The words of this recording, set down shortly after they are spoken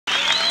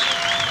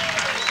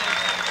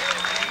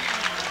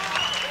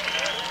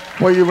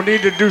Well, you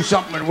need to do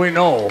something that we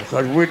know,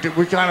 because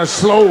we kind of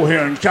slow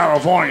here in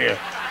California.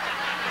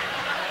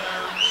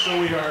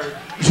 Sweetheart.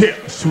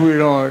 Yeah,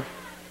 sweetheart.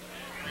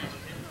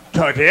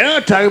 Yeah,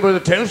 Tiger by the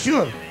tail,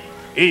 sure.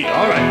 E,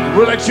 all right,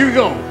 we'll let you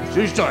go. So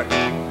you start.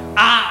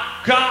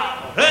 I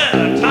got a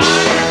tiger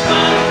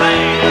by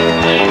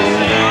the tail,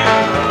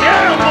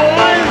 Get 'em,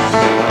 boys!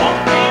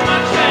 won't be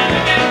much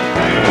again.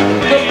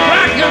 The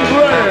Bracken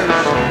brothers.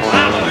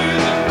 I'm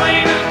losing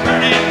weight and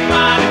turning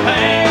mighty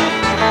pale.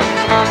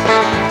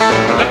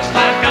 Looks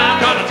like I've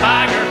got a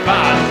tiger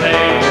by the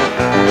tail.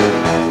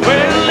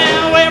 Well,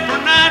 now every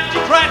night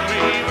you frighten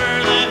me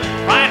where the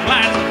bright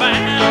lights are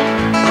found.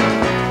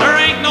 There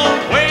ain't no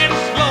way to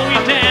slow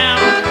you down.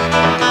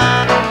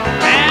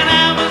 And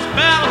I'm as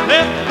about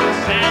 50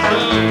 cents a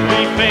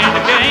leaf in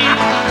the game.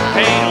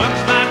 Hey,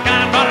 looks like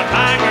I've got a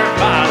tiger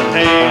by the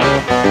tail.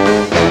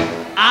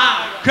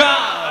 I've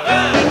got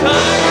a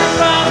tiger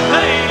by the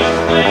tail,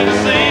 it's plain to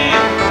see.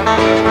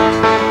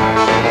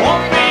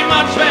 Won't be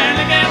much fun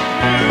to get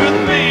through with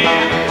me.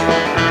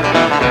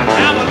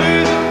 I'm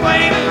losing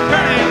weight and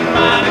turning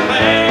mighty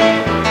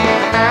pale.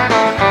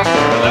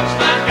 Looks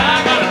like I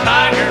got a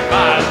tiger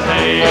by the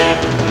tail.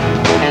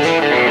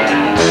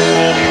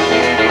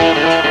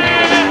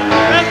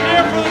 Let's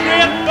hear for the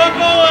great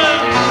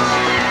Buckaroos.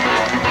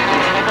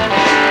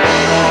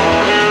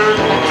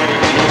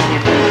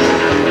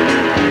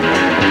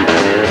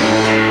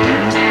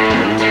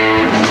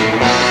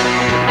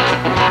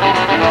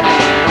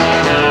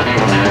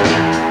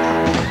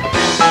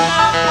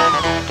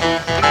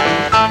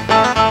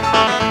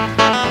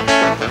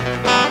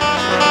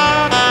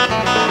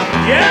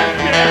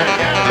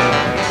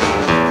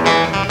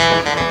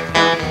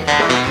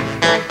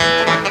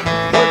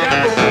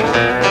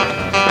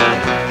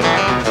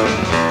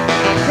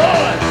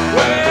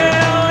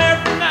 Well,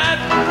 every night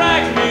you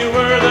drag me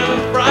where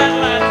those bright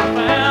lights are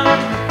found.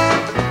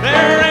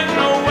 There ain't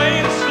no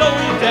way to slow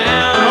you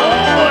down.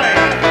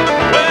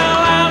 Well,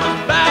 I'm as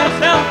bad as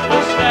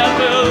helpless as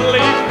a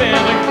leaf in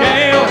a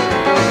gale.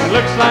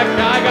 Looks like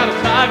I got a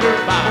tiger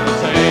by the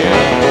tail.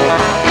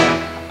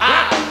 I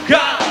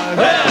got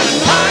a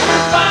tiger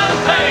by the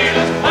tail,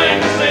 it's plain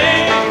to see.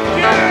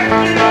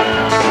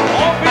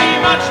 Won't be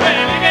much when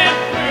you get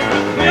through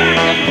with me.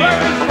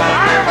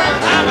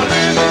 I'm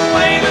losing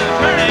weight and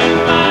turning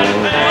mighty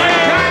pale.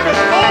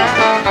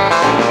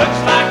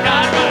 Looks like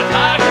I got a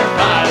tiger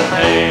by the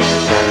tail.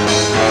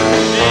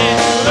 Yeah,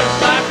 looks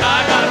like I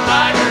got a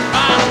tiger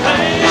by the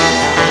tail.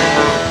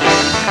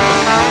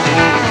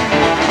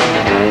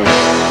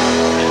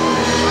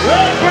 The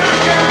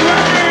Bracken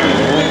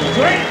brothers,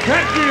 great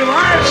country of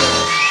Ireland.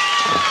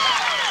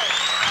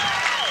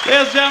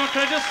 Ladies and gentlemen,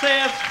 can I just say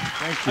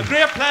it's a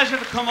great pleasure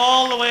to come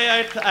all the way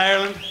out to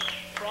Ireland.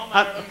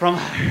 From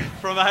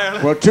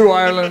Ireland. Well, to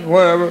Ireland,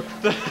 wherever.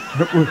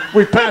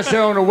 We passed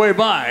there on the way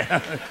by.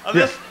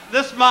 And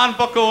this man,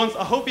 Buck Owens,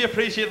 I hope you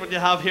appreciate what you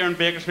have here in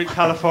Bakersfield,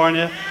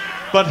 California.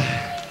 But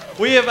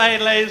we have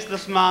idolized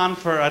this man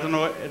for, I don't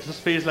know, it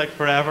just feels like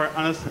forever.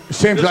 And it's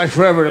Seems like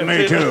forever to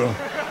me, too.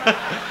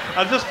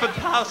 And just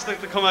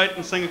fantastic to come out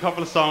and sing a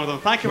couple of songs with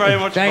him. Thank you very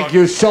much, Thank Buck.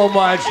 you so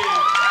much.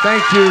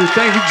 Thank you.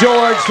 Thank you,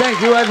 George. Thank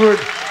you, Edward.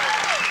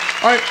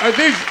 Are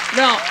these,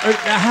 now,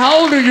 how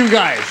old are you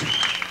guys?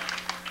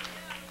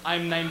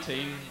 I'm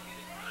 19.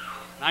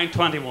 I'm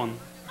 21.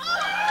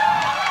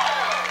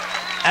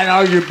 And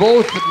are you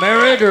both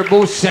married or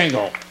both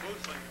single?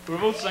 We're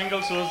both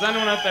single, so is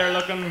anyone out there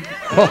looking?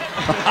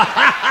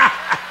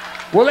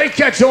 Well, they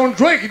catch on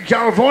quick in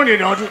California,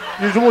 don't you?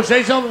 You want to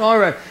say something? All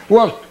right.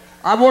 Well,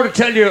 I want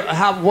to tell you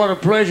what a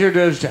pleasure it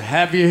is to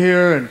have you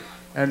here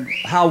and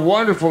how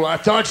wonderful. I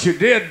thought you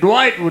did.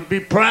 Dwight would be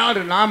proud,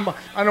 and I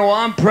know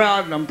I'm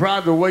proud, and I'm proud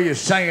of the way you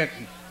sang it.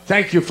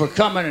 Thank you for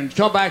coming, and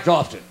come back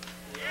often.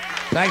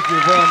 Thank you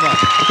very much.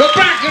 The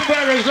Bracken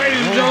brothers,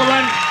 ladies and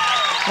gentlemen.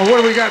 Well,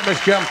 what do we got, Miss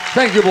Kim?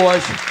 Thank you,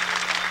 boys.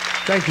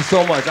 Thank you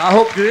so much. I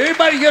hope, did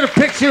anybody get a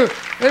picture?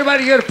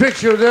 Anybody get a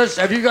picture of this?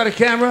 Have you got a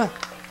camera?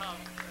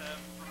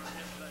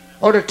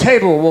 Oh, the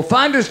table. Well,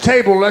 find this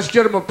table. Let's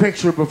get them a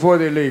picture before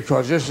they leave,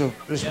 because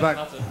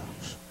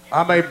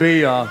I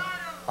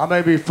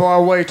may be far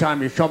away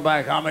time you come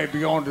back. I may be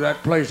going to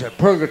that place, that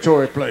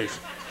purgatory place.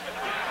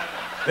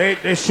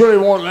 They surely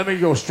won't let me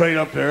go straight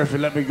up there if they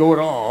let me go at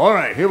all. All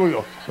right, here we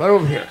go. Right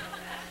over here.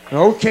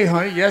 Okay,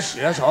 honey.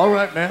 Yes. All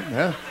right, ma'am.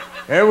 Yeah.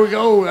 There we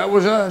go. That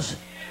was us.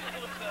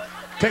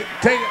 Take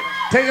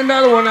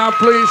another one now,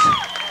 please.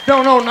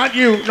 No, not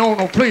you. No,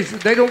 please.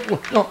 They don't.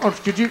 No,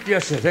 could you?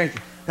 Yes, sir. Thank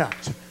you. Yeah.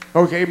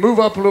 Okay, move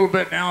up a little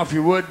bit now, if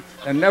you would,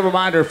 and never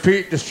mind her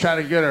feet. Just try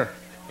to get her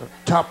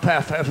top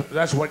half.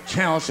 That's what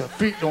counts. Her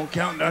feet don't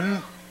count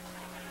nothing.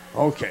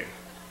 Okay.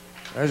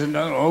 There's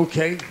another.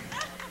 Okay.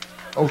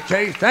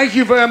 Thank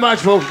you very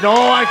much, folks. No,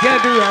 I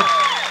can't do that.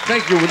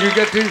 Thank you. When you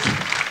get these,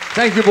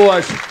 thank you,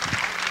 boys.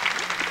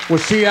 We'll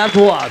see you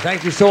after a while.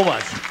 Thank you so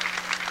much.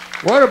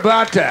 What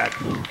about that?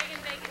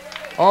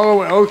 All the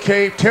way.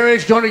 Okay,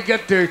 Terry's going to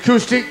get the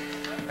acoustic,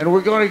 and we're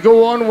going to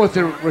go on with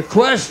the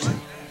request.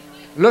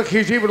 Look,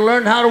 he's even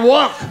learned how to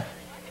walk.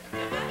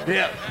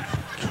 Yeah.